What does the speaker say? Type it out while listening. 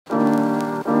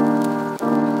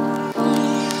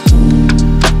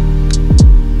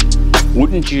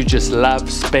wouldn't you just love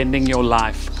spending your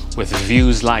life with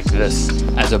views like this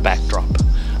as a backdrop?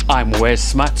 I'm Wes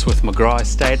Smuts with McGrath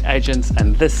Estate Agents,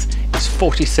 and this is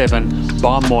 47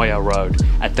 Barmoya Road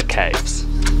at the Caves.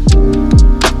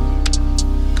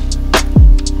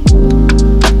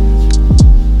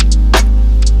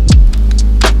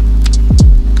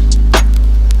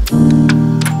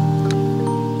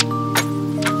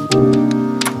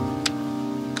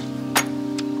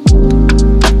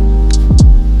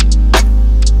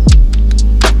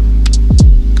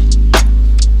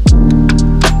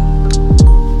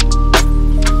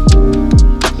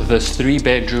 This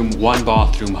 3-bedroom,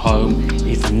 1-bathroom home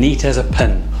is neat as a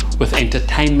pin, with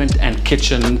entertainment and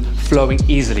kitchen flowing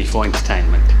easily for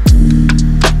entertainment.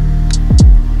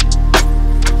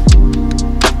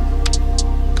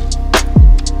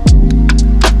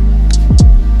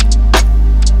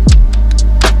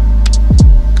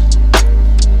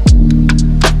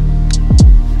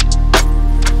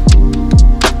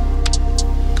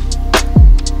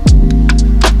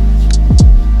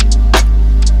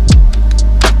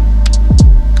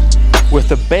 With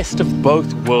the best of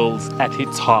both worlds at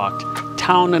its heart,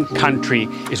 town and country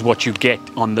is what you get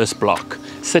on this block.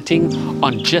 Sitting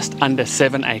on just under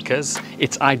 7 acres,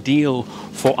 it's ideal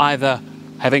for either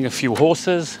having a few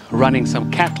horses, running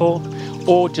some cattle,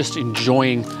 or just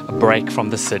enjoying a break from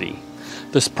the city.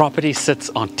 This property sits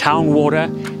on town water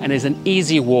and is an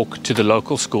easy walk to the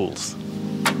local schools.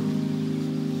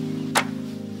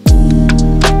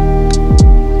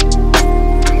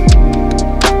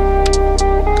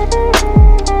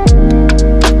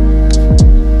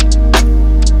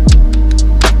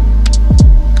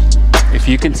 If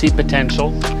you can see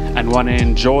potential and want to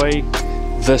enjoy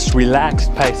this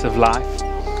relaxed pace of life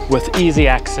with easy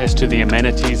access to the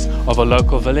amenities of a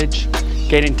local village,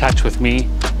 get in touch with me,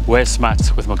 Wes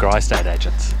Smuts with McGrath Estate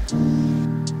Agents.